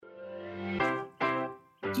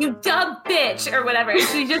you dumb bitch, or whatever. And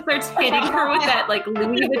she just starts hitting her with that like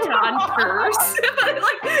Louis Vuitton purse. But it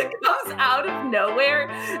like comes out of nowhere.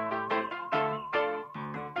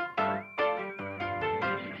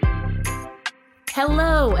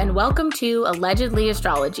 Hello, and welcome to Allegedly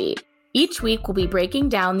Astrology. Each week, we'll be breaking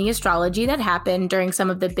down the astrology that happened during some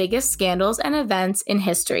of the biggest scandals and events in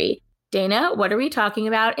history. Dana, what are we talking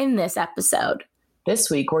about in this episode?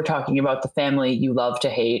 This week, we're talking about the family you love to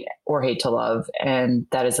hate or hate to love, and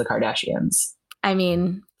that is the Kardashians. I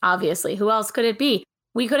mean, obviously, who else could it be?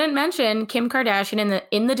 We couldn't mention Kim Kardashian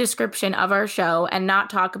in the description of our show and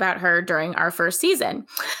not talk about her during our first season.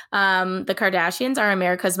 The Kardashians are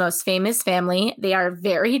America's most famous family. They are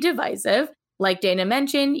very divisive. Like Dana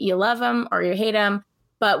mentioned, you love them or you hate them,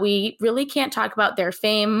 but we really can't talk about their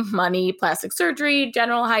fame, money, plastic surgery,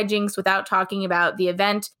 general hijinks without talking about the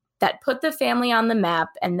event that put the family on the map,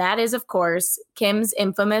 and that is, of course, Kim's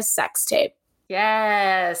infamous sex tape.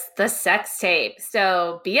 Yes, the sex tape.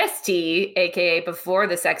 So BST, aka before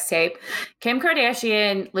the sex tape, Kim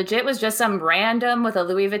Kardashian legit was just some random with a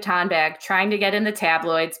Louis Vuitton bag trying to get in the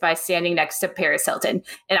tabloids by standing next to Paris Hilton.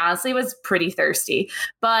 It honestly was pretty thirsty.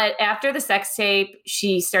 But after the sex tape,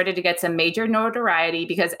 she started to get some major notoriety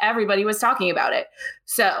because everybody was talking about it.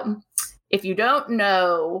 So if you don't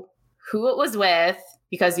know who it was with,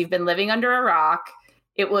 because you've been living under a rock,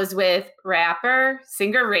 it was with rapper,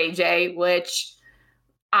 singer Ray J, which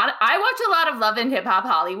I watch a lot of Love and Hip Hop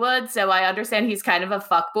Hollywood, so I understand he's kind of a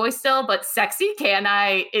fuckboy still, but Sexy Can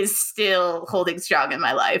I is still holding strong in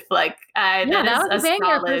my life. Like, that was a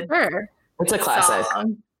banger for sure. It's a classic.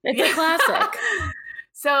 Song. It's a classic.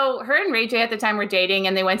 So her and Ray J at the time were dating,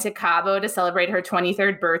 and they went to Cabo to celebrate her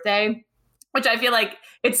 23rd birthday, which I feel like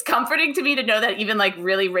it's comforting to me to know that even like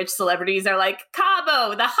really rich celebrities are like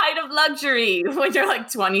Cabo, the height of luxury, when you're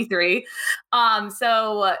like 23.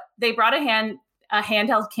 So they brought a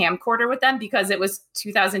handheld camcorder with them because it was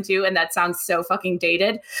 2002 and that sounds so fucking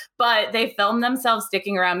dated. But they filmed themselves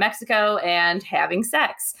sticking around Mexico and having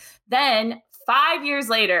sex. Then 5 years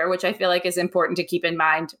later, which I feel like is important to keep in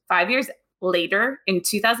mind, 5 years later in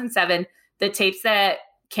 2007, the tapes that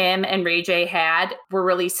Kim and Ray J had were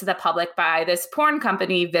released to the public by this porn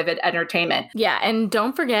company, Vivid Entertainment. Yeah, and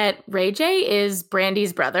don't forget, Ray J is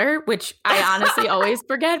Brandy's brother, which I honestly always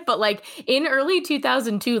forget, but like in early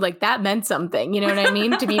 2002, like that meant something, you know what I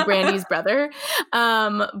mean, to be Brandy's brother.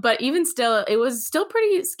 But even still, it was still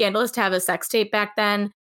pretty scandalous to have a sex tape back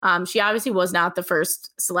then. She obviously was not the first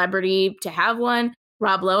celebrity to have one.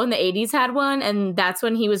 Rob Lowe in the 80s had one, and that's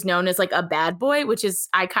when he was known as like a bad boy, which is,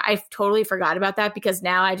 I totally forgot about that because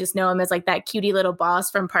now I just know him as like that cutie little boss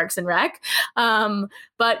from Parks and Rec.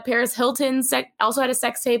 But Paris Hilton also had a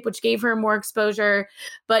sex tape, which gave her more exposure.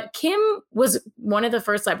 But Kim was one of the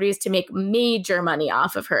first celebrities to make major money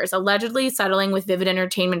off of hers, allegedly settling with Vivid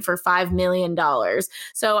Entertainment for $5 million.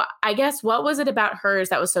 So I guess what was it about hers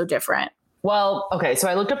that was so different? Well, okay, so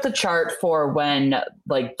I looked up the chart for when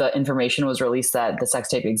like the information was released that the sex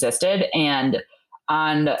tape existed. And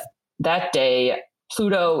on that day,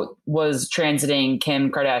 Pluto was transiting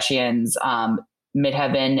Kim Kardashian's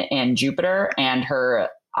midheaven and Jupiter and her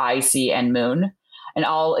IC and moon. And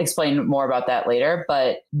I'll explain more about that later.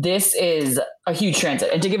 But this is a huge transit.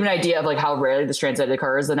 And to give an idea of like how rarely this transit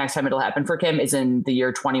occurs, the next time it'll happen for Kim is in the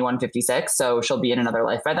year 2156. So she'll be in another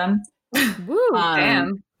life by then. Woo,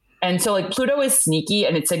 damn. And so like Pluto is sneaky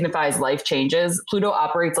and it signifies life changes. Pluto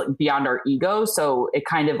operates like beyond our ego. So it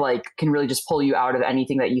kind of like can really just pull you out of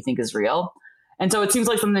anything that you think is real. And so it seems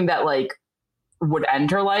like something that like would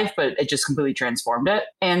end her life, but it just completely transformed it.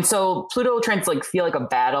 And so Pluto tries to like feel like a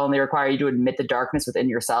battle, and they require you to admit the darkness within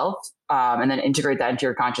yourself and then integrate that into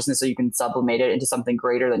your consciousness so you can sublimate it into something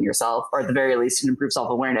greater than yourself, or at the very least, improve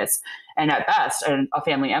self-awareness. And at best, a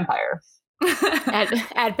family empire.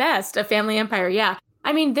 at best, a family empire. Yeah.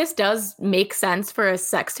 I mean, this does make sense for a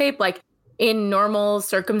sex tape. Like in normal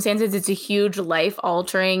circumstances, it's a huge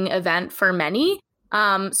life-altering event for many.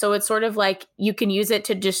 So it's sort of like you can use it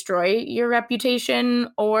to destroy your reputation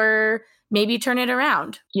or maybe turn it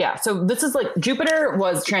around. Yeah. So this is like Jupiter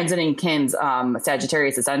was transiting Kim's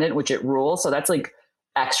Sagittarius ascendant, which it rules. So that's like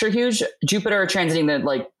extra huge. Jupiter transiting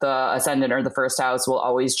the ascendant or the first house will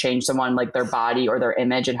always change someone, like their body or their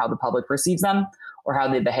image and how the public perceives them or how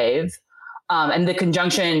they behave. And the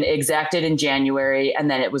conjunction exacted in January,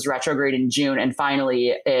 and then it was retrograde in June. And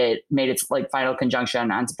finally, it made its like final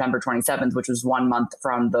conjunction on September 27th, which was 1 month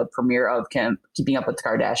from the premiere of Kim Keeping Up with the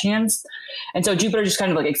Kardashians. And so Jupiter just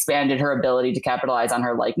kind of like expanded her ability to capitalize on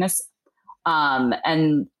her likeness.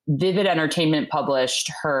 And Vivid Entertainment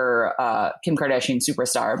published her Kim Kardashian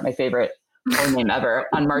Superstar, my favorite name ever,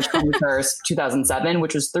 on March 21st, 2007,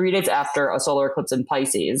 which was 3 days after a solar eclipse in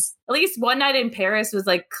Pisces. At least One Night in Paris was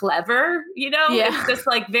like clever, you know? Yeah. It's just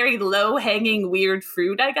like very low hanging weird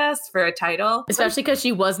fruit, I guess, for a title. Especially because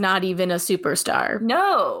she was not even a superstar.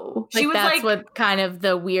 No. She was that's what kind of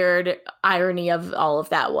the weird irony of all of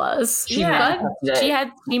that was. She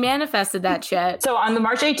manifested that shit. So on the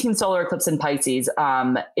March 18th solar eclipse in Pisces,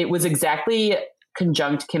 it was exactly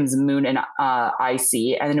conjunct Kim's moon in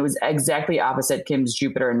IC, and then it was exactly opposite Kim's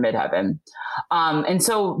Jupiter in midheaven. And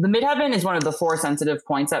so the midheaven is one of the 4 sensitive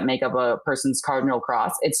points that make up a person's cardinal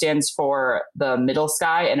cross. It stands for the middle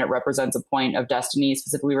sky, and it represents a point of destiny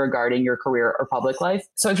specifically regarding your career or public life.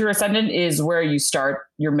 So if your ascendant is where you start,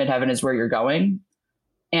 your midheaven is where you're going.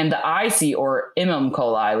 And the IC, or Imum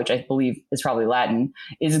Coli, which I believe is probably Latin,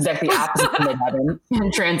 is exactly opposite to midheaven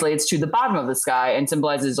and translates to the bottom of the sky and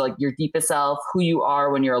symbolizes like your deepest self, who you are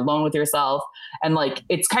when you're alone with yourself. And like,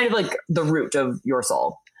 it's kind of like the root of your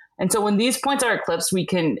soul. And so when these points are eclipsed, we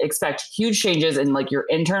can expect huge changes in like your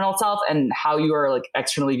internal self and how you are like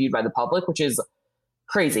externally viewed by the public, which is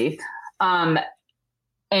crazy.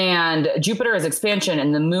 And Jupiter is expansion,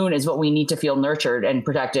 and the moon is what we need to feel nurtured and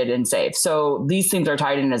protected and safe. So these things are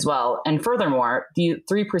tied in as well. And furthermore, the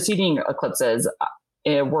 3 preceding eclipses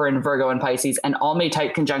were in Virgo and Pisces, and all made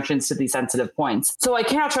tight conjunctions to these sensitive points. So I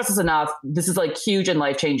cannot stress this enough. This is like huge and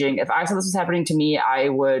life-changing. If I saw this was happening to me, I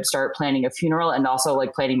would start planning a funeral and also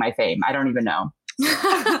like planning my fame. I don't even know.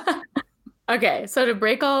 Okay, so to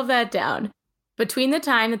break all of that down, between the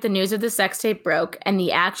time that the news of the sex tape broke and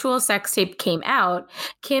the actual sex tape came out,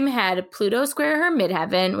 Kim had Pluto square her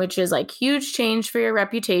midheaven, which is like huge change for your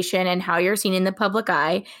reputation and how you're seen in the public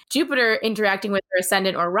eye. Jupiter interacting with her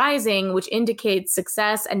ascendant or rising, which indicates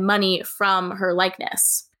success and money from her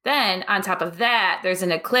likeness. Then on top of that, there's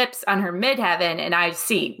an eclipse on her midheaven in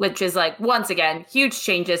IC, which is like, once again, huge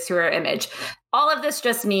changes to her image. All of this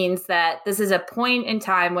just means that this is a point in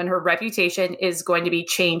time when her reputation is going to be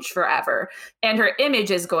changed forever, and her image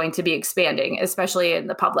is going to be expanding, especially in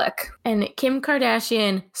the public. And Kim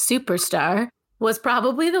Kardashian, superstar, was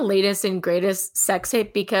probably the latest and greatest sex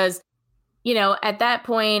tape because, you know, at that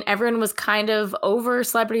point, everyone was kind of over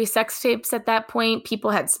celebrity sex tapes at that point.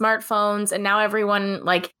 People had smartphones, and now everyone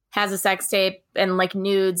like has a sex tape and like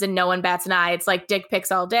nudes, and no one bats an eye. It's like dick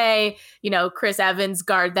pics all day. You know, Chris Evans,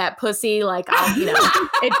 guard that pussy. Like,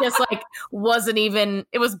 it just like wasn't even,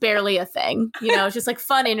 it was barely a thing. You know, it's just like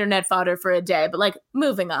fun internet fodder for a day, but like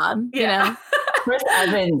moving on, you know? Chris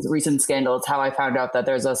Evans' recent scandal is how I found out that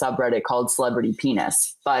there's a subreddit called Celebrity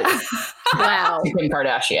Penis, but wow. Kim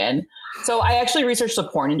Kardashian. So I actually researched the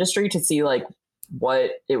porn industry to see like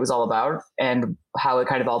what it was all about and how it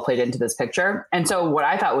kind of all played into this picture. And so what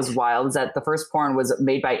I thought was wild is that the first porn was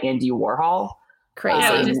made by Andy Warhol. Crazy.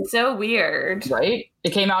 Yeah, which is so weird. Right? It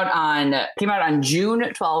came out on June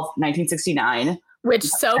 12th, 1969. Which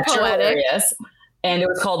is so poetic. Hilarious. And it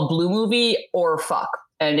was called Blue Movie or Fuck.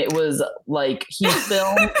 And it was like he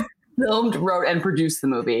filmed, wrote, and produced the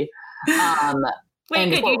movie.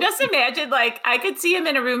 Wait, could you just imagine, like, I could see him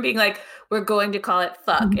in a room being like, we're going to call it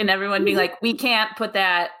Fuck. And everyone being like, we can't put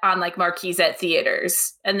that on like marquees at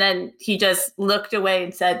theaters. And then he just looked away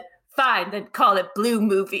and said, fine, then call it Blue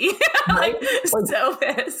Movie. like, so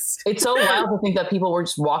pissed. It's so wild to think that people were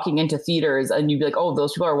just walking into theaters and you'd be like, oh,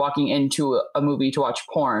 those people are walking into a movie to watch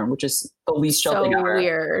porn, which is the least chill thing ever.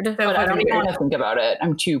 Weird. But I don't even want to think about it.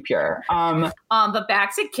 I'm too pure. But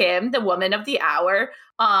back to Kim, the woman of the hour.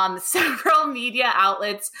 Several media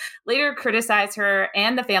outlets later criticized her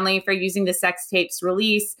and the family for using the sex tape's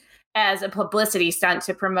release as a publicity stunt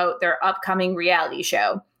to promote their upcoming reality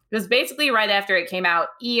show. It was basically right after it came out,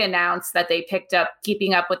 E! announced that they picked up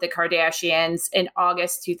Keeping Up with the Kardashians in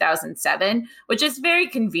August 2007, which is very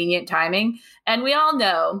convenient timing. And we all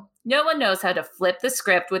know, no one knows how to flip the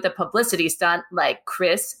script with a publicity stunt like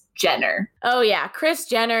Kris Jenner. Oh yeah, Kris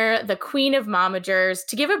Jenner, the queen of momagers.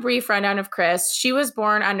 To give a brief rundown of Kris, she was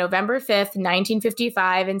born on November 5th,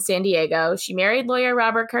 1955 in San Diego. She married lawyer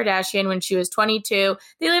Robert Kardashian when she was 22.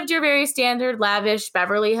 They lived your very standard, lavish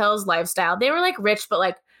Beverly Hills lifestyle. They were like rich, but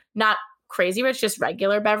like not crazy rich, just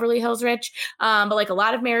regular Beverly Hills rich. But like a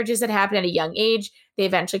lot of marriages that happened at a young age, they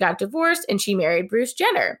eventually got divorced and she married Bruce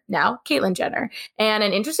Jenner, now Caitlyn Jenner. And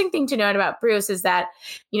an interesting thing to note about Bruce is that,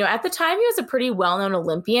 you know, at the time he was a pretty well-known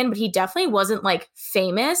Olympian, but he definitely wasn't like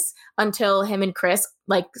famous until him and Kris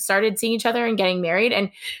like started seeing each other and getting married.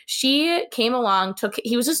 And she came along,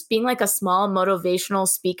 he was just being like a small motivational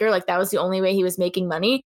speaker. Like that was the only way he was making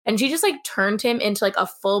money. And she just like turned him into like a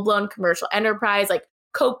full-blown commercial enterprise, like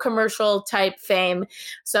Coke commercial type fame.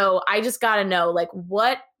 So I just got to know, like,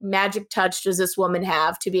 what magic touch does this woman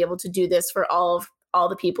have to be able to do this for all of all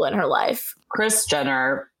the people in her life. Kris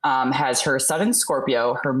Jenner has her sun in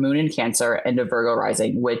Scorpio, her moon in Cancer, and a Virgo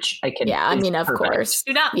rising, which I can. Yeah, I mean, of course.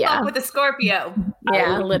 Do not fuck with a Scorpio.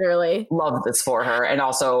 Yeah, literally. Love this for her. And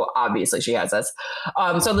also, obviously, she has this.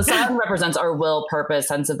 So the sun represents our will, purpose,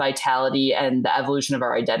 sense of vitality, and the evolution of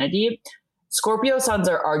our identity. Scorpio suns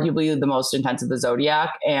are arguably the most intense of the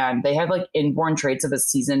zodiac, and they have like inborn traits of a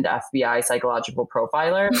seasoned FBI psychological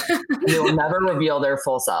profiler. They will never reveal their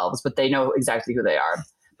full selves, but they know exactly who they are.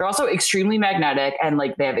 They're also extremely magnetic, and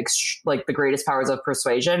like they have like the greatest powers of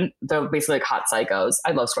persuasion. They're basically like hot psychos.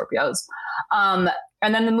 I love Scorpios. And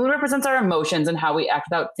then the moon represents our emotions and how we act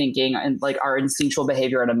without thinking, and like our instinctual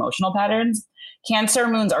behavior and emotional patterns. Cancer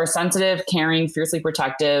moons are sensitive, caring, fiercely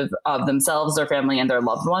protective of themselves, their family, and their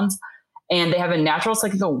loved ones. And they have a natural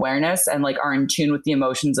psychic awareness and like are in tune with the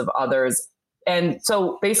emotions of others. And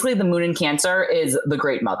so basically the moon in Cancer is the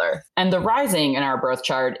great mother. And the rising in our birth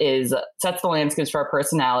chart sets the landscapes for our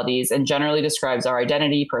personalities and generally describes our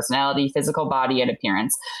identity, personality, physical body, and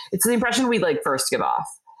appearance. It's the impression we like first give off.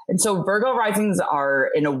 And so Virgo risings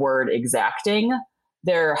are, in a word, exacting.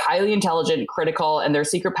 They're highly intelligent, critical, and their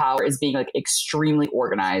secret power is being like extremely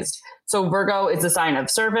organized. So Virgo is a sign of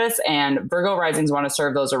service, and Virgo risings want to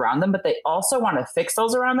serve those around them, but they also want to fix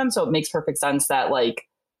those around them. So it makes perfect sense that like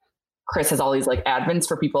Kris has all these like advents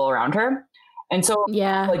for people around her. And so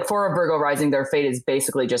like for a Virgo rising, their fate is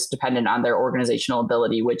basically just dependent on their organizational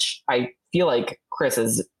ability, which I feel like Kris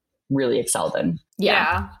is really excelled in.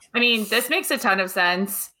 Yeah. I mean, this makes a ton of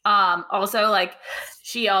sense. Also, like,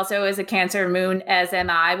 she also is a Cancer moon, as am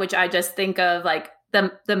I, which I just think of like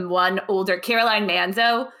the one older Caroline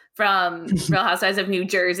Manzo from Real Housewives of New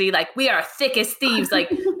Jersey. Like, we are thick as thieves.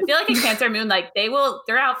 Like, I feel like a Cancer moon, like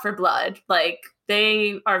they're out for blood. Like,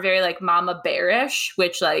 they are very like mama bearish,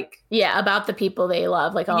 which like, about the people they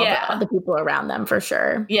love, like all the people around them for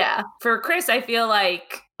sure. Yeah. For Kris, I feel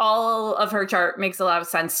like all of her chart makes a lot of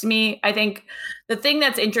sense to me. I think the thing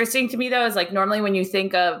that's interesting to me though is like normally when you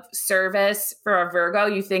think of service for a Virgo,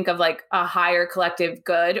 you think of like a higher collective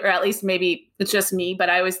good, or at least maybe it's just me, but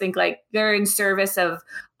I always think like they're in service of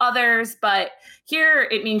others. But here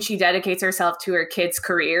it means she dedicates herself to her kids'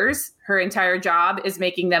 careers. Her entire job is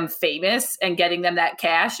making them famous and getting them that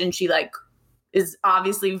cash. And she like is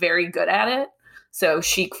obviously very good at it. So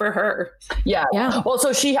chic for her. Yeah. Well,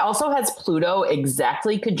 so she also has Pluto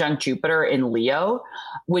exactly conjunct Jupiter in Leo,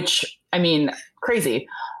 which, I mean, crazy.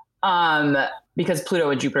 Because Pluto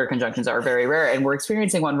and Jupiter conjunctions are very rare, and we're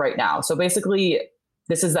experiencing one right now. So basically,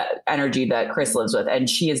 this is that energy that Kris lives with, and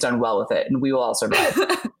she has done well with it, and we will all survive.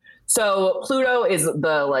 So Pluto is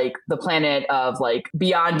the planet of like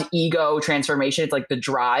beyond ego transformation. It's like the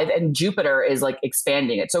drive, and Jupiter is like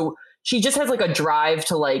expanding it. So she just has like a drive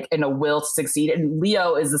to like and a will to succeed. And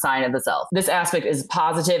Leo is the sign of the self. This aspect is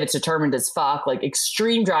positive. It's determined as fuck, like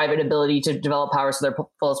extreme drive and ability to develop powers to their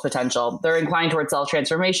fullest potential. They're inclined towards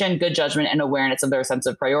self-transformation, good judgment, and awareness of their sense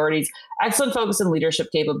of priorities, excellent focus and leadership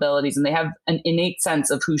capabilities. And they have an innate sense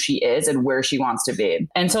of who she is and where she wants to be.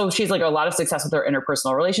 And so she's like a lot of success with her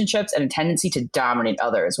interpersonal relationships and a tendency to dominate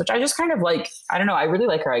others, which I just kind of like, I don't know. I really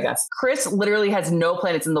like her, I guess. Kris literally has no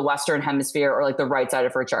planets in the Western hemisphere or like the right side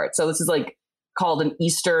of her chart. So this is like called an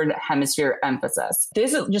Eastern Hemisphere emphasis.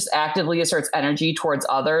 This just actively asserts energy towards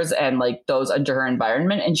others and like those under her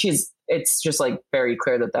environment. And it's just like very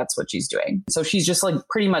clear that that's what she's doing. So she's just like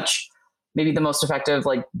pretty much maybe the most effective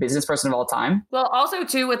like business person of all time. Well, also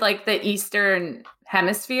too with like the Eastern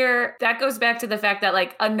Hemisphere, that goes back to the fact that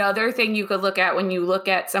like another thing you could look at when you look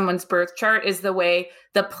at someone's birth chart is the way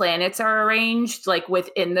the planets are arranged like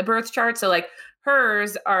within the birth chart. So like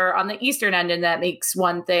hers are on the eastern end, and that means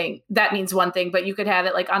one thing, but you could have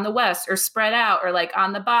it like on the west or spread out or like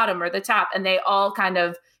on the bottom or the top, and they all kind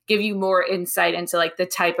of give you more insight into like the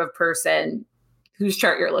type of person whose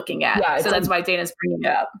chart you're looking at. Yeah, so that's why Dana's bringing it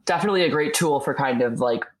up. Definitely a great tool for kind of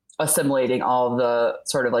like assimilating all of the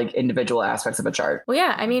sort of like individual aspects of a chart. Well,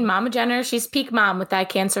 yeah, I mean, Mama Jenner, she's peak mom with that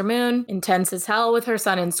Cancer moon, intense as hell with her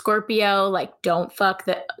sun in Scorpio. Like, don't fuck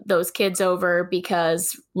those kids over,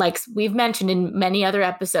 because like we've mentioned in many other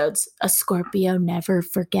episodes, a Scorpio never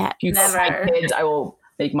forgets. You never. Kids, I will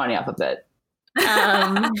make money off of it.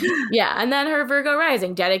 And then her Virgo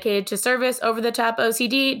rising, dedicated to service, over the top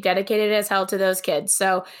OCD, dedicated as hell to those kids.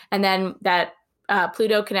 So, and then that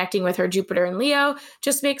Pluto connecting with her Jupiter and Leo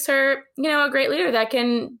just makes her, a great leader that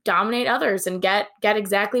can dominate others and get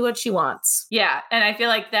exactly what she wants. Yeah. And I feel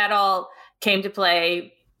like that all came to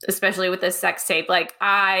play, especially with this sex tape. Like,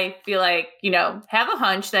 I feel like, have a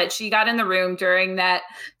hunch that she got in the room during that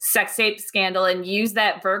sex tape scandal and used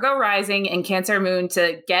that Virgo rising and Cancer moon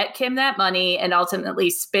to get Kim that money and ultimately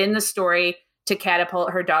spin the story to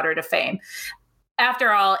catapult her daughter to fame.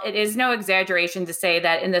 after all, it is no exaggeration to say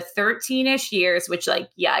that in the 13-ish years, which like,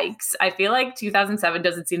 yikes, I feel like 2007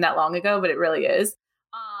 doesn't seem that long ago, but it really is.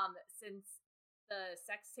 Since the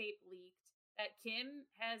sex tape leaked, that Kim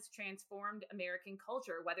has transformed American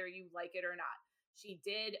culture, whether you like it or not. She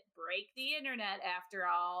did break the internet after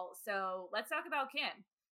all. So let's talk about Kim.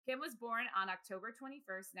 Kim was born on October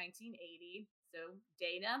 21st, 1980. So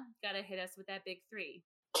Dana, gotta hit us with that big three.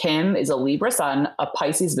 Kim is a Libra sun, a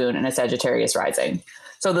Pisces moon, and a Sagittarius rising.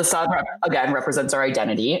 So the sun, again, represents our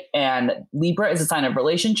identity. And Libra is a sign of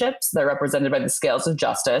relationships. They're represented by the scales of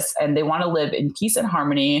justice. And they want to live in peace and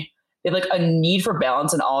harmony. They have like a need for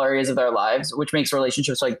balance in all areas of their lives, which makes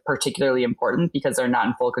relationships like particularly important because they're not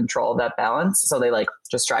in full control of that balance. So they like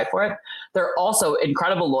just strive for it. They're also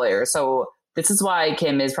incredible lawyers. So this is why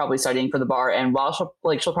Kim is probably studying for the bar, and while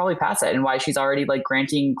she'll probably pass it, and why she's already like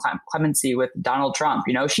granting clemency with Donald Trump.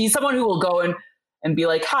 You know, she's someone who will go in and be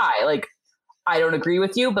like, hi, like, I don't agree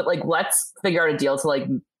with you, but like, let's figure out a deal to like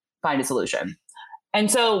find a solution. And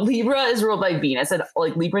so Libra is ruled by Venus, and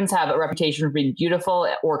like Librans have a reputation for being beautiful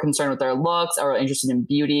or concerned with their looks or interested in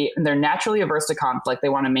beauty. And they're naturally averse to conflict. They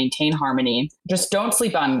want to maintain harmony. Just don't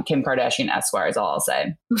sleep on Kim Kardashian Esquire is all I'll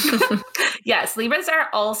say. Yes, Libras are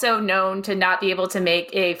also known to not be able to make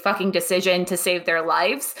a fucking decision to save their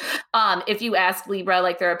lives. If you ask Libra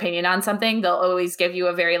like their opinion on something, they'll always give you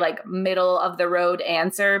a very like middle of the road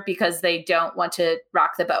answer because they don't want to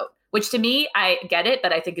rock the boat. Which to me, I get it,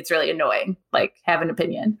 but I think it's really annoying. Like, have an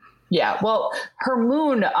opinion. Yeah, well, her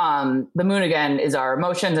moon, the moon again, is our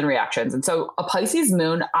emotions and reactions. And so a Pisces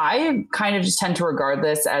moon, I kind of just tend to regard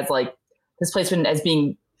this as like this placement as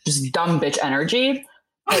being just dumb bitch energy.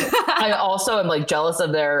 Like, I also am like jealous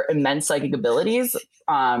of their immense psychic abilities.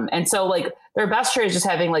 And so like their best trait is just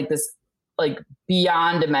having like this like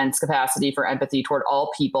beyond immense capacity for empathy toward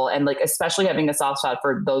all people, and like especially having a soft spot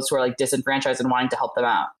for those who are like disenfranchised and wanting to help them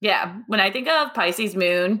out. Yeah, when I think of Pisces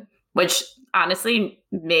moon, which honestly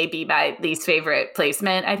may be my least favorite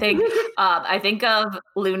placement, I think of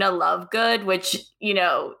Luna Lovegood, which, you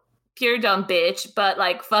know, pure dumb bitch, but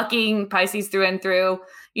like fucking Pisces through and through.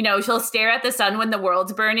 You know, she'll stare at the sun when the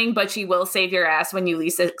world's burning, but she will save your ass when you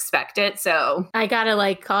least expect it. So I gotta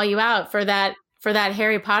like call you out for that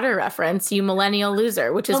Harry Potter reference, you millennial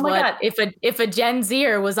loser, which is what if a Gen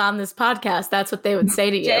Zer was on this podcast, that's what they would say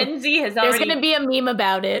to you. Gen Z has There's going to be a meme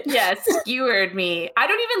about it. Yes, skewered me. I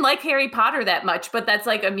don't even like Harry Potter that much, but that's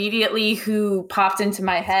like immediately who popped into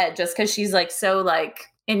my head just because she's like so like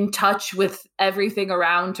in touch with everything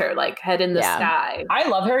around her, like head in the sky. I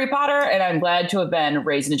love Harry Potter, and I'm glad to have been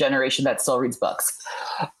raised in a generation that still reads books.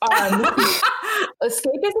 Escapism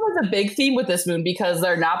is a big theme with this moon because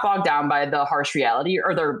they're not bogged down by the harsh reality,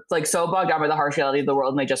 or they're like so bogged down by the harsh reality of the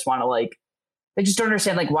world, and they just want to like, they just don't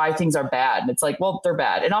understand like why things are bad. And it's like, well, they're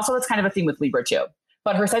bad. And also that's kind of a theme with Libra too.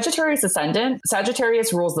 But her Sagittarius ascendant,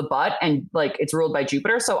 Sagittarius rules the butt, and like it's ruled by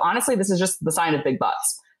Jupiter. So honestly, this is just the sign of big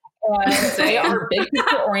butts. And they are big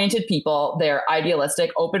picture-oriented people. They're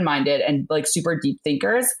idealistic, open-minded, and like super deep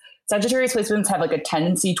thinkers. Sagittarius placements have like a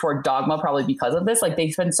tendency toward dogma, probably because of this. Like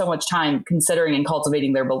they spend so much time considering and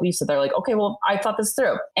cultivating their beliefs that they're like, okay, well, I thought this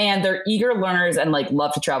through. And they're eager learners and like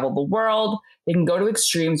love to travel the world. They can go to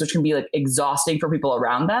extremes, which can be like exhausting for people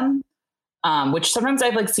around them. Which sometimes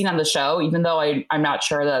I've like seen on the show, even though I'm not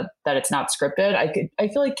sure that it's not scripted. I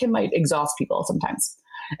feel like Kim might exhaust people sometimes.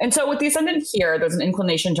 And so with the ascendant here, there's an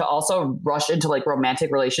inclination to also rush into like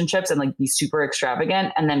romantic relationships and like be super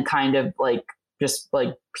extravagant, and then kind of like just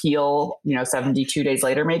like peel, 72 days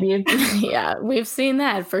later, maybe. Yeah, we've seen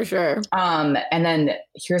that for sure. And then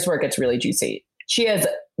here's where it gets really juicy. She has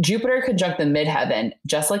Jupiter conjunct the midheaven,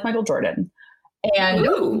 just like Michael Jordan.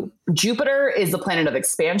 And Jupiter is the planet of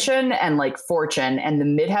expansion and like fortune, and the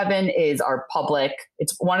midheaven is our public.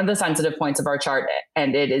 It's one of the sensitive points of our chart,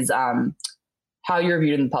 and it is how you're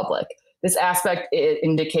viewed in the public. This aspect, it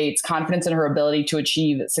indicates confidence in her ability to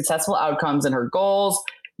achieve successful outcomes in her goals,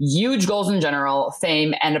 huge goals in general,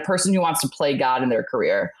 fame, and a person who wants to play God in their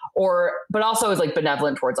career, but also is like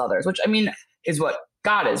benevolent towards others, which I mean is what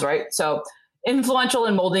God is, right? So influential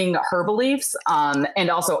in molding her beliefs and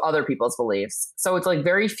also other people's beliefs. So it's like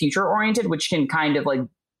very future oriented, which can kind of like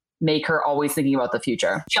make her always thinking about the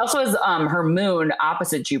future. She also has her moon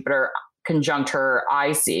opposite Jupiter conjunct her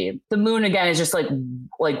IC. The moon again is just like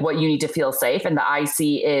what you need to feel safe, and the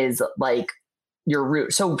IC is like your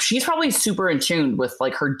root. So she's probably super in tune with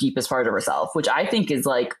like her deepest part of herself, which I think is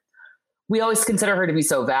like, we always consider her to be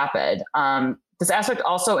so vapid. This aspect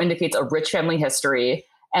also indicates a rich family history,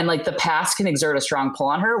 and like the past can exert a strong pull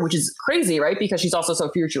on her, which is crazy, right? Because she's also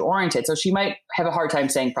so future oriented. So she might have a hard time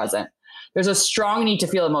staying present. There's a strong need to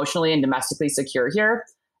feel emotionally and domestically secure here.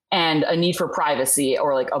 and a need for privacy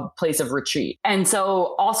or like a place of retreat. And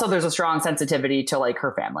so also there's a strong sensitivity to like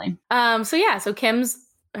her family. So Kim's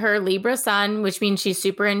her Libra sun, which means she's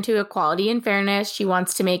super into equality and fairness. She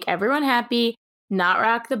wants to make everyone happy, not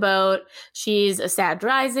rock the boat. She's a Sag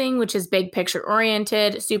rising, which is big picture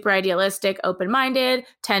oriented, super idealistic, open-minded,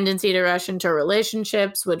 tendency to rush into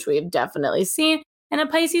relationships, which we've definitely seen, and a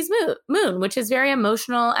Pisces moon, which is very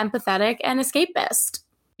emotional, empathetic, and escapist.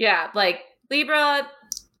 Yeah, like Libra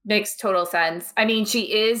makes total sense. I mean,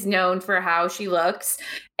 she is known for how she looks.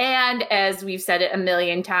 And as we've said it a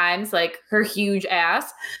million times, like her huge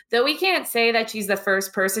ass, though we can't say that she's the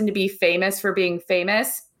first person to be famous for being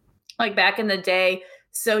famous. Like back in the day,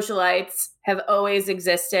 socialites have always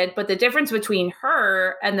existed. But the difference between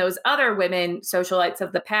her and those other women socialites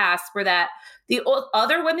of the past were that the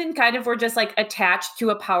other women kind of were just like attached to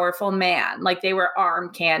a powerful man, like they were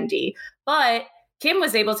arm candy. But Kim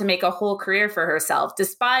was able to make a whole career for herself,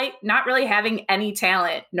 despite not really having any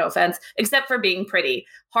talent, no offense, except for being pretty.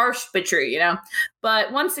 Harsh, but true, you know?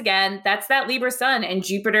 But once again, that's that Libra sun and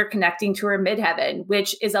Jupiter connecting to her midheaven,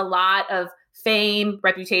 which is a lot of fame,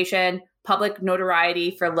 reputation, public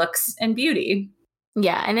notoriety for looks and beauty.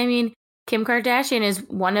 Yeah, and I mean, Kim Kardashian is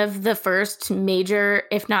one of the first major,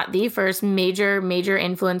 if not the first major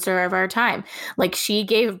influencer of our time. Like, she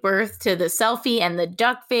gave birth to the selfie and the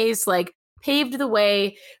duck face, like, paved the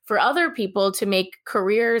way for other people to make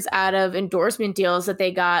careers out of endorsement deals that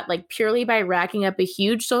they got like purely by racking up a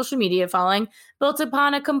huge social media following built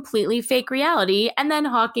upon a completely fake reality and then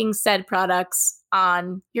hawking said products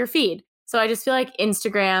on your feed. So I just feel like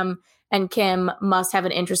Instagram and Kim must have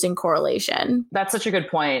an interesting correlation. That's such a good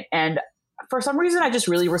point. And for some reason, I just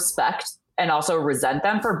really respect and also resent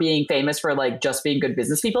them for being famous for like just being good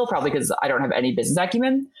business people, probably because I don't have any business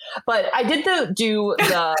acumen. But I did do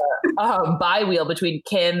the buy wheel between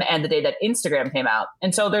Kim and the day that Instagram came out.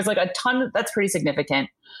 And so there's like a ton that's pretty significant.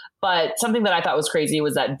 But something that I thought was crazy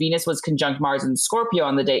was that Venus was conjunct Mars in Scorpio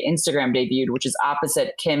on the day Instagram debuted, which is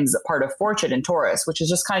opposite Kim's part of fortune in Taurus, which is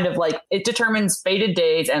just kind of like it determines fated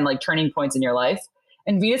days and like turning points in your life.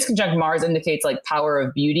 And Venus conjunct Mars indicates like power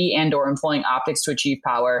of beauty and or employing optics to achieve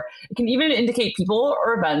power. It can even indicate people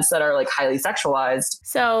or events that are like highly sexualized.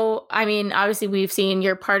 So, I mean, obviously we've seen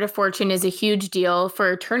your part of fortune is a huge deal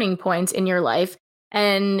for turning points in your life.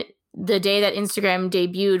 And the day that Instagram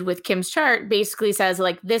debuted with Kim's chart basically says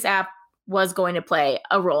like this app was going to play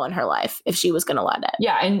a role in her life if she was going to let it.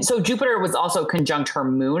 Yeah. And so Jupiter was also conjunct her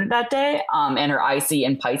moon that day and her IC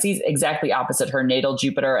in Pisces, exactly opposite her natal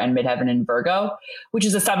Jupiter and midheaven in Virgo, which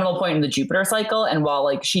is a seminal point in the Jupiter cycle. And while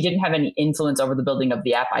like she didn't have any influence over the building of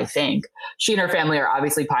the app, I think she and her family are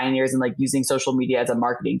obviously pioneers in like using social media as a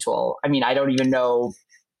marketing tool. I mean, I don't even know.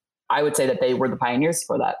 I would say that they were the pioneers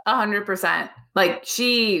for that. 100%. Like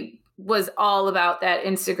she was all about that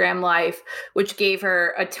Instagram life, which gave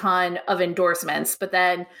her a ton of endorsements. But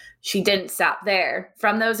then she didn't stop there.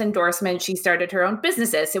 From those endorsements, she started her own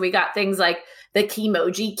businesses. So we got things like the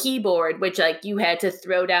Keymoji keyboard, which like you had to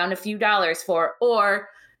throw down a few dollars for, or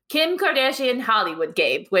Kim Kardashian Hollywood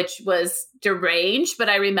Gabe, which was deranged. But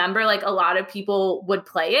I remember like a lot of people would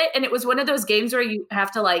play it. And it was one of those games where you have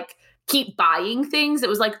to like keep buying things. It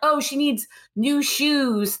was like, oh, she needs new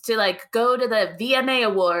shoes to like go to the VMA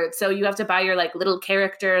Awards. So you have to buy your like little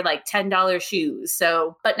character like $10 shoes.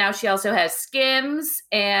 So, but now she also has Skims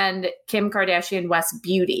and Kim Kardashian West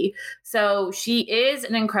Beauty. So she is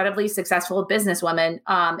an incredibly successful businesswoman.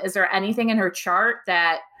 Is there anything in her chart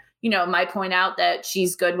that, you know, might point out that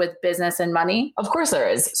she's good with business and money? Of course there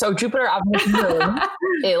is. So Jupiter,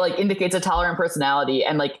 it like indicates a tolerant personality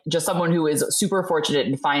and like just someone who is super fortunate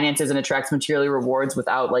in finances and attracts material rewards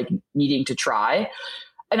without like needing to try.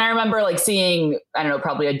 And I remember like seeing, I don't know,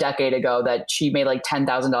 probably a decade ago that she made like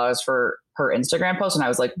 $10,000 for her Instagram post. And I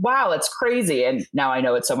was like, wow, that's crazy. And now I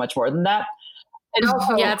know it's so much more than that. And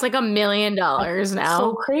also, yeah, it's like $1 million now.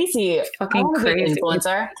 So crazy. Fucking crazy.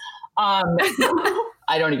 Influencer.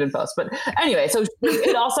 I don't even post, but anyway, so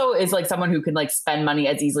it also is like someone who can like spend money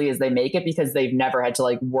as easily as they make it because they've never had to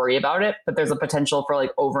like worry about it. But there's a potential for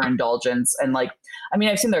like overindulgence. And like, I mean,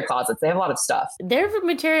 I've seen their closets. They have a lot of stuff. They're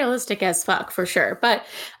materialistic as fuck for sure. But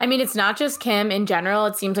I mean, it's not just Kim in general.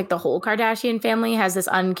 It seems like the whole Kardashian family has this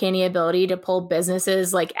uncanny ability to pull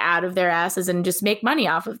businesses like out of their asses and just make money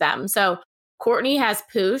off of them. So Kourtney has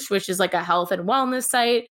Poosh, which is like a health and wellness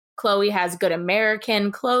site. Khloe has Good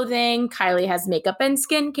American clothing. Kylie has makeup and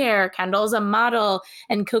skincare. Kendall's a model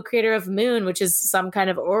and co-creator of Moon, which is some kind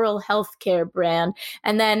of oral health care brand.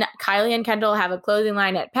 And then Kylie and Kendall have a clothing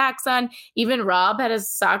line at PacSun. Even Rob had a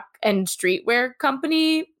sock and streetwear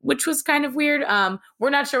company, which was kind of weird. We're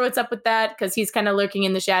not sure what's up with that because he's kind of lurking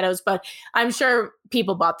in the shadows, but I'm sure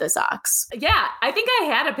people bought the socks. Yeah, I think I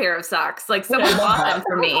had a pair of socks. Like someone bought them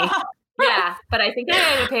for me. Yeah, but I think I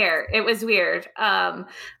had a pair. It was weird.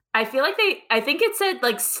 I feel like I think it said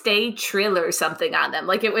like Stay Trill or something on them.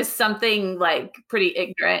 Like it was something like pretty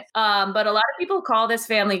ignorant. But a lot of people call this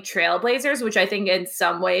family trailblazers, which I think in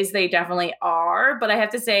some ways they definitely are. But I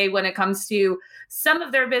have to say, when it comes to some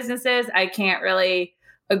of their businesses, I can't really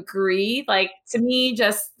agree. Like to me,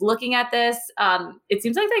 just looking at this, it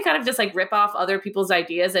seems like they kind of just like rip off other people's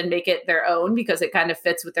ideas and make it their own because it kind of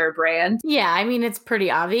fits with their brand. Yeah, I mean, it's pretty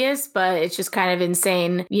obvious, but it's just kind of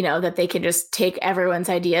insane, you know, that they can just take everyone's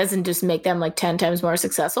ideas and just make them like 10 times more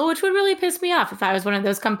successful, which would really piss me off if I was one of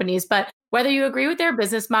those companies. But whether you agree with their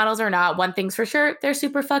business models or not, one thing's for sure, they're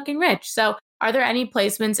super fucking rich. So are there any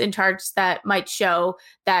placements in charts that might show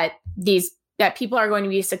that that people are going to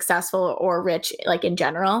be successful or rich, like in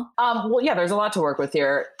general? Well, yeah, there's a lot to work with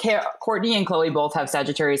here. Kourtney and Khloe both have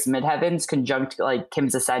Sagittarius midheavens conjunct like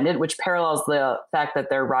Kim's ascendant, which parallels the fact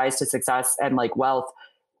that their rise to success and like wealth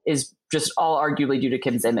is just all arguably due to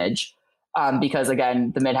Kim's image. Because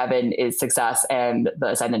again, the midheaven is success and the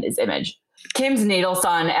ascendant is image. Kim's natal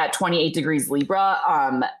sun at 28 degrees Libra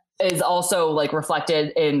is also like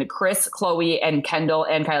reflected in Kris, Khloe, and Kendall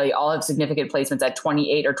and Kylie all have significant placements at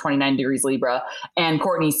 28 or 29 degrees Libra. And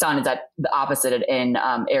Kourtney's sun is at the opposite in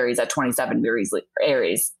Aries at 27 degrees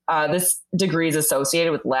Aries. This degree is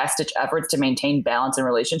associated with last-ditch efforts to maintain balance in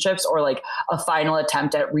relationships or like a final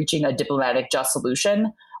attempt at reaching a diplomatic just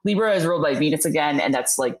solution. Libra is ruled by Venus again, and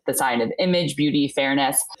that's like the sign of image, beauty,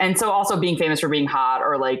 fairness. And so also being famous for being hot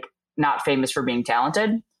or like not famous for being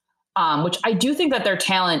talented. Which I do think that their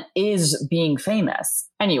talent is being famous.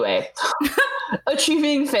 Anyway,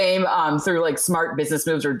 achieving fame through like smart business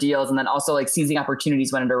moves or deals, and then also like seizing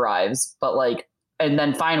opportunities when it arrives. But like, and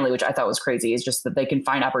then finally, which I thought was crazy, is just that they can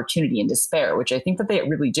find opportunity in despair, which I think that they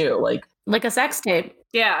really do. Like a sex tape.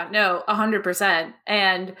 Yeah, no, 100%.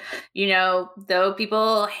 And, you know, though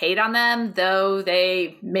people hate on them, though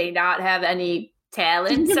they may not have any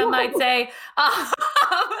talent, some might say,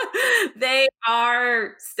 they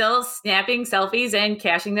are still snapping selfies and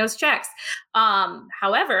cashing those checks.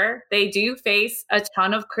 However, they do face a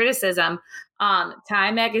ton of criticism.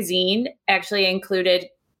 Time magazine actually included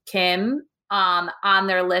Kim on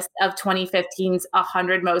their list of 2015's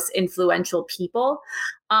 100 most influential people.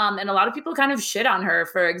 And a lot of people kind of shit on her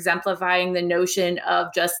for exemplifying the notion of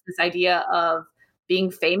just this idea of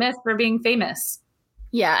being famous for being famous.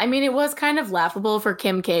 Yeah, I mean, it was kind of laughable for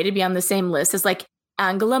Kim K to be on the same list as like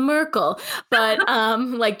Angela Merkel. But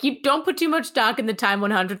like you don't put too much stock in the Time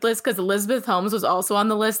 100 list because Elizabeth Holmes was also on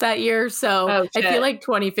the list that year. So I feel like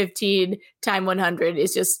 2015 Time 100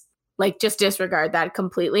 is just disregard that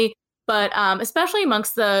completely. But especially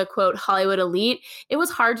amongst the, quote, Hollywood elite, it was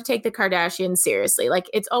hard to take the Kardashians seriously. Like,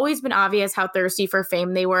 it's always been obvious how thirsty for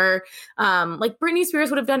fame they were. Like, Britney Spears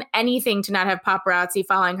would have done anything to not have paparazzi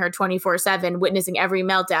following her 24/7, witnessing every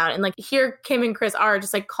meltdown. And, like, here Kim and Kris are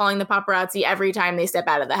just, like, calling the paparazzi every time they step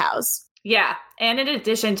out of the house. Yeah. And in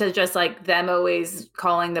addition to just like them always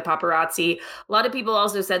calling the paparazzi, a lot of people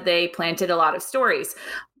also said they planted a lot of stories.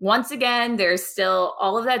 Once again, there's still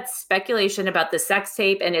all of that speculation about the sex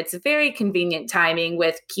tape, and it's very convenient timing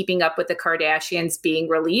with Keeping Up with the Kardashians being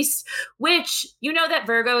released, which, you know, that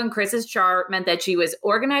Virgo and Kris's chart meant that she was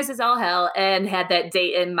organized as all hell and had that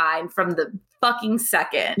date in mind from the fucking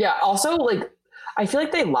second. Yeah. Also, like, I feel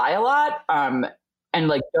like they lie a lot. And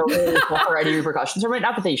like don't really suffer any repercussions from it.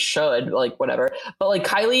 Not that they should, like whatever. But like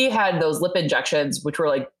Kylie had those lip injections, which were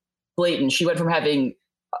like blatant. She went from having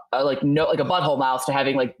a butthole mouth to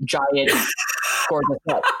having like giant gorgeous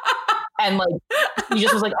lips. And like he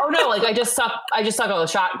just was like, oh no, like I just sucked on a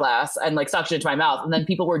shot glass and like sucked it into my mouth. And then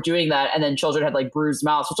people were doing that, and then children had like bruised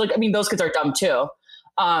mouths, which like I mean those kids are dumb too.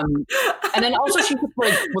 And then also she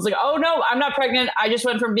was like, oh no, I'm not pregnant. I just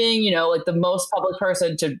went from being, you know, like the most public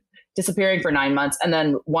person to disappearing for 9 months. And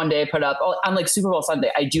then one day I put up on like Super Bowl Sunday.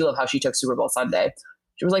 I do love how she took Super Bowl Sunday.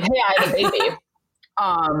 She was like, hey, I had a baby.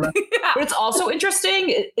 Yeah. But it's also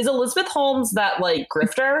interesting. Is Elizabeth Holmes that like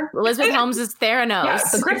grifter? Elizabeth Holmes is Theranos. Yeah,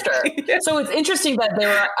 the grifter. Yeah. So it's interesting that they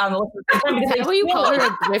were on the list of because is that what you call her, a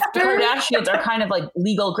grifter? The Kardashians are kind of like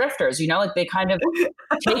legal grifters, you know, like they kind of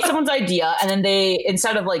take someone's idea and then they,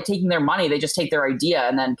 instead of like taking their money, they just take their idea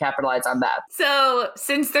and then capitalize on that. So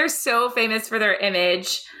since they're so famous for their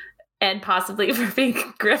image, and possibly for being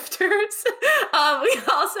grifters. We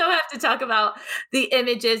also have to talk about the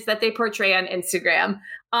images that they portray on Instagram.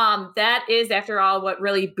 That is, after all, what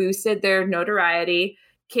really boosted their notoriety.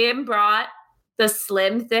 Kim brought the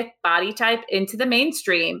slim, thick body type into the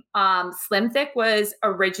mainstream. Slim, thick was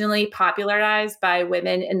originally popularized by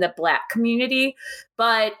women in the Black community,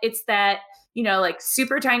 but it's that, like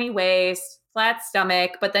super tiny waist, flat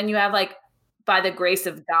stomach, but then you have like, by the grace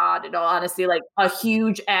of God, in all honesty, like a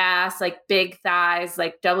huge ass, like big thighs,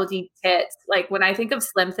 like double deep tits. Like when I think of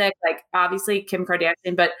slim thick, like obviously Kim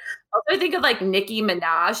Kardashian, but also I think of like Nicki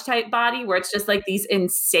Minaj type body where it's just like these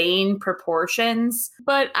insane proportions.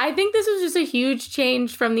 But I think this was just a huge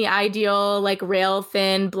change from the ideal, like rail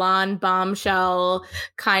thin, blonde bombshell,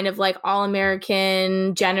 kind of like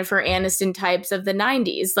all-American Jennifer Aniston types of the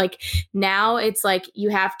 90s. Like now it's like you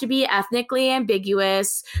have to be ethnically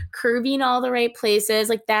ambiguous, curvy in all the right places.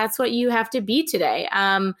 Like that's what you have to be today.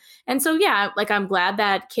 And so, yeah, like I'm glad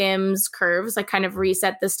that Kim's curves like kind of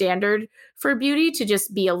reset the standard for beauty to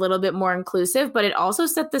just be a little bit more inclusive, but it also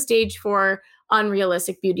set the stage for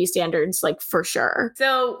unrealistic beauty standards, like for sure.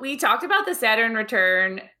 So we talked about the Saturn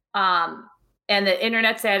return and the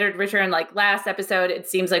internet Saturn return like last episode. It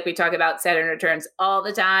seems like we talk about Saturn returns all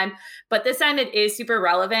the time, but this time it is super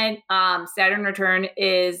relevant. Saturn return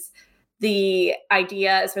is the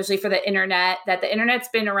idea, especially for the internet, that the internet's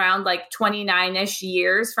been around like 29-ish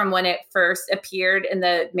years from when it first appeared in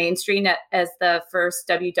the mainstream as the first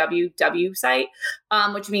www site,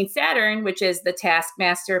 which means Saturn, which is the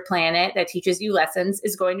taskmaster planet that teaches you lessons,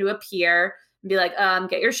 is going to appear and be like,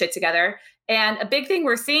 get your shit together. And a big thing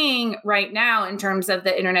we're seeing right now in terms of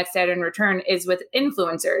the internet Saturn return is with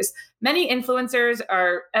influencers. Many influencers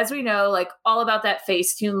are, as we know, like all about that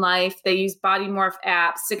Facetune life. They use body morph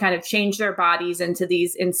apps to kind of change their bodies into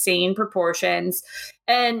these insane proportions.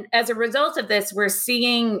 And as a result of this, we're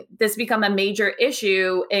seeing this become a major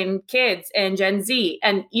issue in kids and Gen Z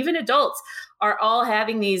and even adults are all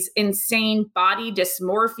having these insane body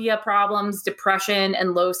dysmorphia problems, depression,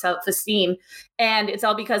 and low self-esteem. And it's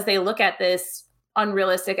all because they look at this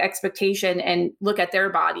unrealistic expectation and look at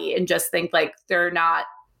their body and just think like they're not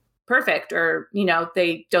perfect or,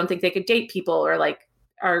 they don't think they could date people or like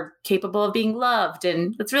are capable of being loved.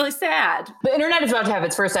 And it's really sad. The internet is about to have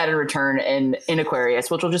its first Saturn return in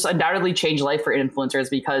Aquarius, which will just undoubtedly change life for influencers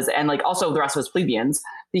and like also the rest of us plebeians,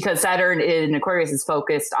 because Saturn in Aquarius is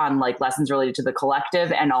focused on like lessons related to the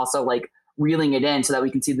collective and also like reeling it in so that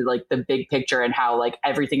we can see the big picture and how like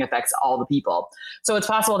everything affects all the people. So it's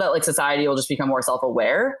possible that like society will just become more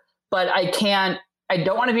self-aware, but I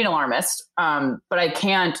don't want to be an alarmist, but I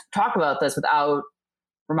can't talk about this without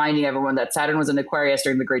reminding everyone that Saturn was in Aquarius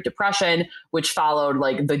during the Great Depression, which followed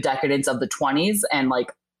like the decadence of the 20s and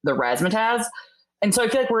like the razzmatazz. And so I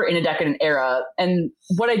feel like we're in a decadent era. And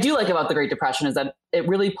what I do like about the Great Depression is that it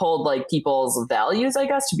really pulled like people's values, I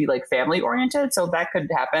guess, to be like family oriented. So that could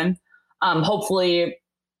happen. Hopefully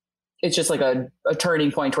it's just like a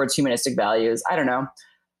turning point towards humanistic values. I don't know.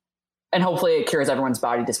 And hopefully it cures everyone's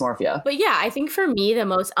body dysmorphia. But yeah, I think for me, the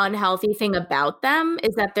most unhealthy thing about them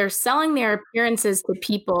is that they're selling their appearances to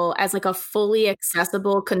people as like a fully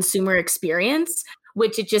accessible consumer experience,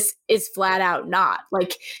 which it just is flat out not.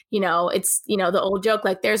 Like, it's, the old joke,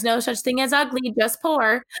 like there's no such thing as ugly, just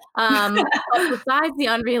poor. But besides the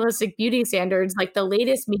unrealistic beauty standards, like the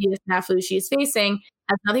latest media snafu she's facing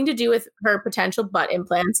has nothing to do with her potential butt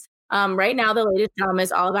implants. Right now, the latest drama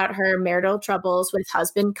is all about her marital troubles with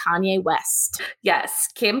husband Kanye West. Yes,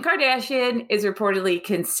 Kim Kardashian is reportedly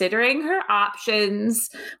considering her options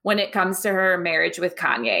when it comes to her marriage with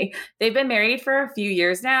Kanye. They've been married for a few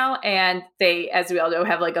years now, and they, as we all know,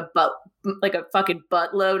 have like a fucking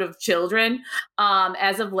buttload of children.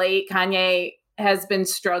 As of late, Kanye has been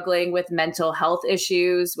struggling with mental health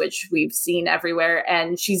issues, which we've seen everywhere,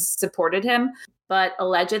 and she's supported him. But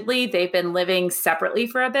allegedly, they've been living separately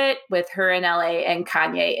for a bit with her in LA and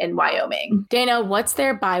Kanye in Wyoming. Dana, what's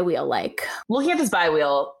their bi-wheel like? Looking at this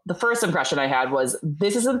bi-wheel, the first impression I had was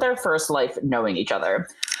this isn't their first life knowing each other.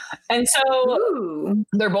 And so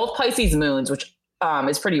They're both Pisces moons, which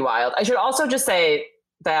is pretty wild. I should also just say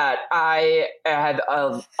that I had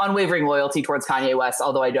unwavering loyalty towards Kanye West,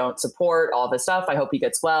 although I don't support all this stuff. I hope he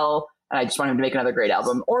gets well. And I just want him to make another great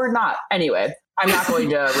album or not. Anyway, I'm not going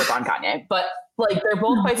to rip on Kanye, but like they're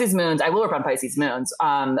both Pisces moons. I will rip on Pisces moons.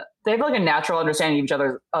 They have like a natural understanding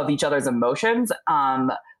of each other's emotions.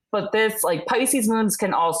 But this like Pisces moons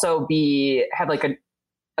can also have like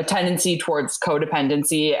a tendency towards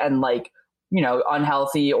codependency and like,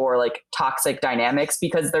 unhealthy or like toxic dynamics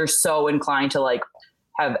because they're so inclined to like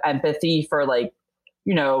have empathy for like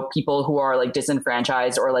you know, people who are like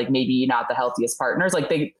disenfranchised or like maybe not the healthiest partners. Like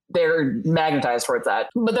they're magnetized towards that.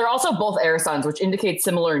 But they're also both air signs, which indicates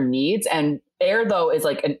similar needs. And air, though, is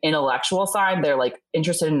like an intellectual sign. They're like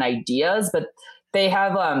interested in ideas, but they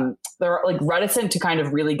have they're like reticent to kind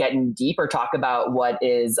of really get in deep or talk about what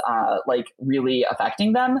is like really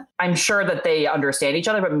affecting them. I'm sure that they understand each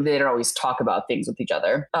other, but maybe they don't always talk about things with each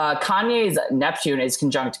other. Kanye's Neptune is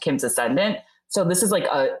conjunct Kim's ascendant. So this is like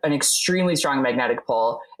an extremely strong magnetic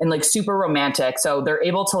pull and like super romantic. So they're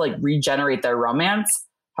able to like regenerate their romance.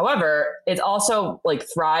 However, it also like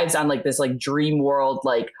thrives on like this like dream world,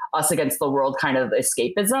 like us against the world kind of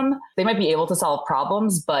escapism. They might be able to solve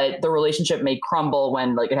problems, but the relationship may crumble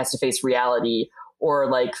when like it has to face reality or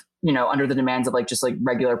like, you know, under the demands of like just like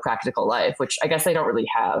regular practical life, which I guess they don't really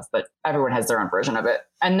have, but everyone has their own version of it.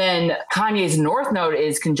 And then Kanye's North Node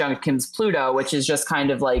is conjunct Kim's Pluto, which is just kind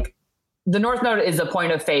of like the North Node is a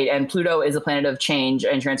point of fate and Pluto is a planet of change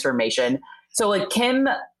and transformation. So like Kim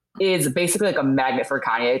is basically like a magnet for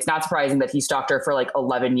Kanye. It's not surprising that he stalked her for like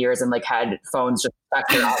 11 years and like had phones just back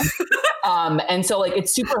around. And so like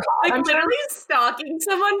it's super hot. Like literally stalking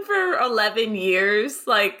someone for 11 years,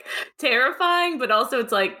 like terrifying, but also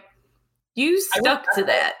it's like you stuck to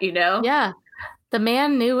that, you know? Yeah. The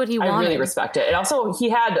man knew what he wanted. I really respect it. And also he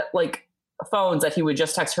had like phones that he would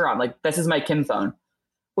just text her on. Like, this is my Kim phone,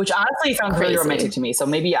 which honestly sounds really romantic to me. So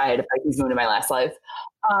maybe I had a Pisces moon in my last life.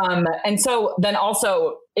 And so then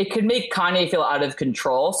also it could make Kanye feel out of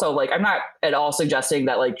control. So like, I'm not at all suggesting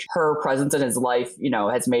that like her presence in his life, you know,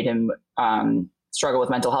 has made him struggle with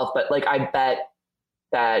mental health, but like, I bet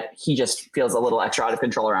that he just feels a little extra out of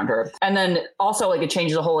control around her. And then also like it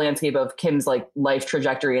changes the whole landscape of Kim's like life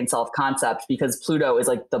trajectory and self-concept, because Pluto is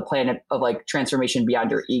like the planet of like transformation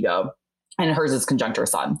beyond your ego, and hers is conjunct her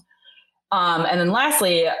sun. And then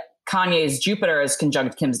lastly, Kanye's Jupiter is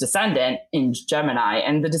conjunct Kim's descendant in Gemini.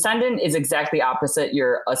 And the descendant is exactly opposite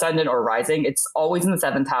your ascendant or rising. It's always in the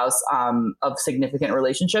 7th house of significant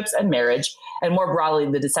relationships and marriage. And more broadly,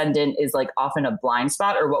 the descendant is like often a blind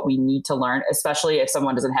spot or what we need to learn, especially if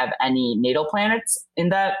someone doesn't have any natal planets in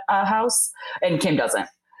that house. And Kim doesn't.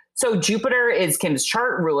 So Jupiter is Kim's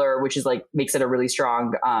chart ruler, which is like makes it a really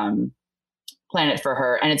strong planet for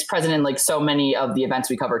her. And it's present in like so many of the events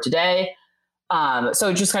we cover today. So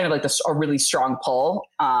it's just kind of like a really strong pull.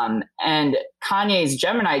 And Kanye's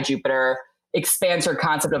Gemini Jupiter expands her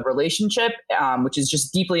concept of relationship, which is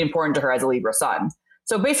just deeply important to her as a Libra sun.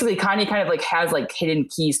 So basically Kanye kind of like has like hidden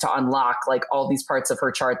keys to unlock like all these parts of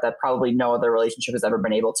her chart that probably no other relationship has ever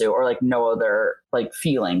been able to, or like no other like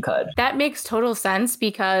feeling could. That makes total sense,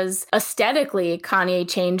 because aesthetically Kanye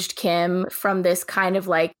changed Kim from this kind of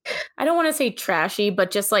like, I don't want to say trashy,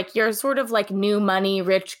 but just like you're sort of like new money,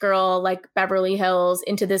 rich girl, like Beverly Hills,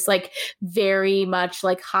 into this like very much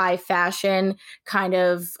like high fashion kind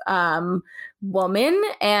of woman.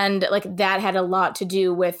 And like that had a lot to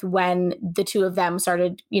do with when the two of them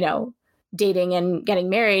started, you know, dating and getting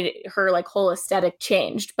married, her like whole aesthetic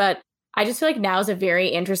changed. But I just feel like now is a very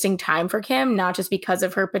interesting time for Kim, not just because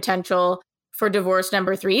of her potential for divorce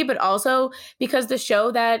number 3, but also because the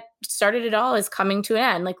show that started it all is coming to an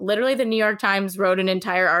end. Like literally the New York Times wrote an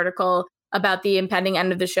entire article about the impending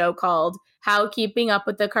end of the show called How Keeping Up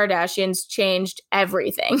with the Kardashians Changed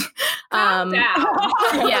Everything. Calm down.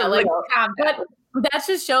 Yeah, like but that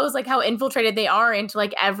just shows like how infiltrated they are into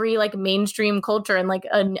like every like mainstream culture, and like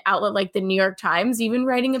an outlet like the New York Times even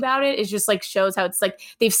writing about it is just like shows how it's like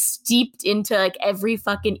they've steeped into like every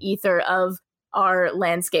fucking ether of our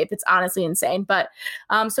landscape. It's honestly insane. But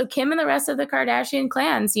so Kim and the rest of the Kardashian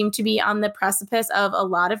clan seem to be on the precipice of a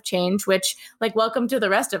lot of change, which like welcome to the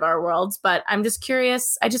rest of our worlds. But I'm just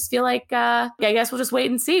curious. I just feel like I guess we'll just wait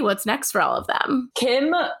and see what's next for all of them.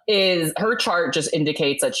 Kim is, her chart just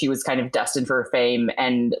indicates that she was kind of destined for fame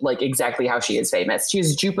and like exactly how she is famous.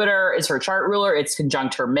 She's Jupiter is her chart ruler. It's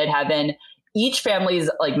conjunct her midheaven. Each family's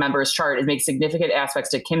like member's chart makes significant aspects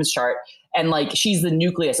to Kim's chart. And like, she's the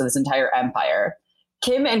nucleus of this entire empire.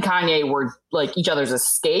 Kim and Kanye were like each other's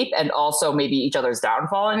escape and also maybe each other's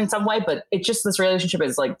downfall in some way. But it's just, this relationship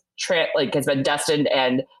is like, has been destined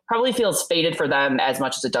and probably feels fated for them as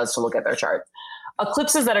much as it does to look at their chart.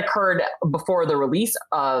 Eclipses that occurred before the release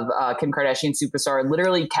of Kim Kardashian Superstar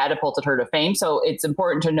literally catapulted her to fame. So it's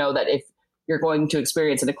important to know that if you're going to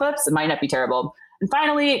experience an eclipse, it might not be terrible. And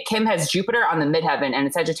finally, Kim has Jupiter on the midheaven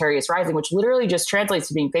and Sagittarius rising, which literally just translates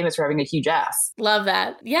to being famous for having a huge ass. Love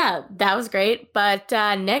that. Yeah, that was great. But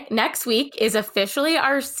next week is officially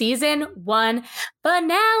our season 1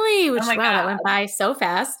 finale, which wow, that went by so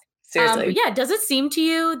fast. Seriously. Yeah, does it seem to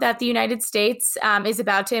you that the United States is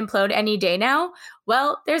about to implode any day now?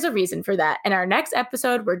 Well, there's a reason for that. In our next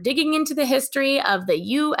episode, we're digging into the history of the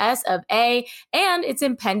US of A and its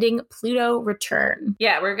impending Pluto return.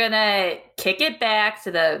 Yeah, we're going to kick it back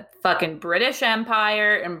to the fucking British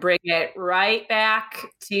Empire and bring it right back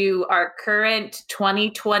to our current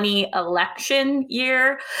 2020 election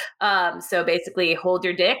year. So basically, hold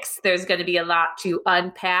your dicks. There's going to be a lot to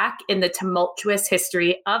unpack in the tumultuous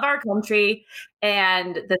history of our country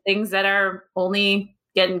and the things that are only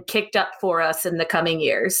getting kicked up for us in the coming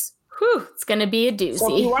years. Whew, it's going to be a doozy.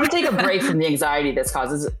 So if you want to take a break from the anxiety this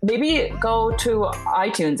causes, maybe go to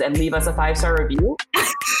iTunes and leave us a 5-star review.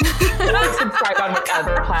 Or subscribe on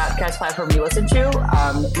whatever podcast platform you listen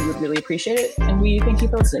to. We would really appreciate it. And we thank you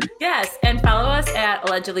for listening. Yes. And follow us at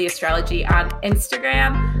Allegedly Astrology on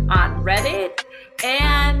Instagram, on Reddit,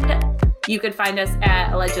 and you can find us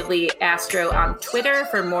at Allegedly Astro on Twitter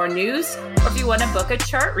for more news, or if you want to book a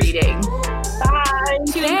chart reading. Bye.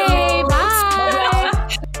 Hey, bye.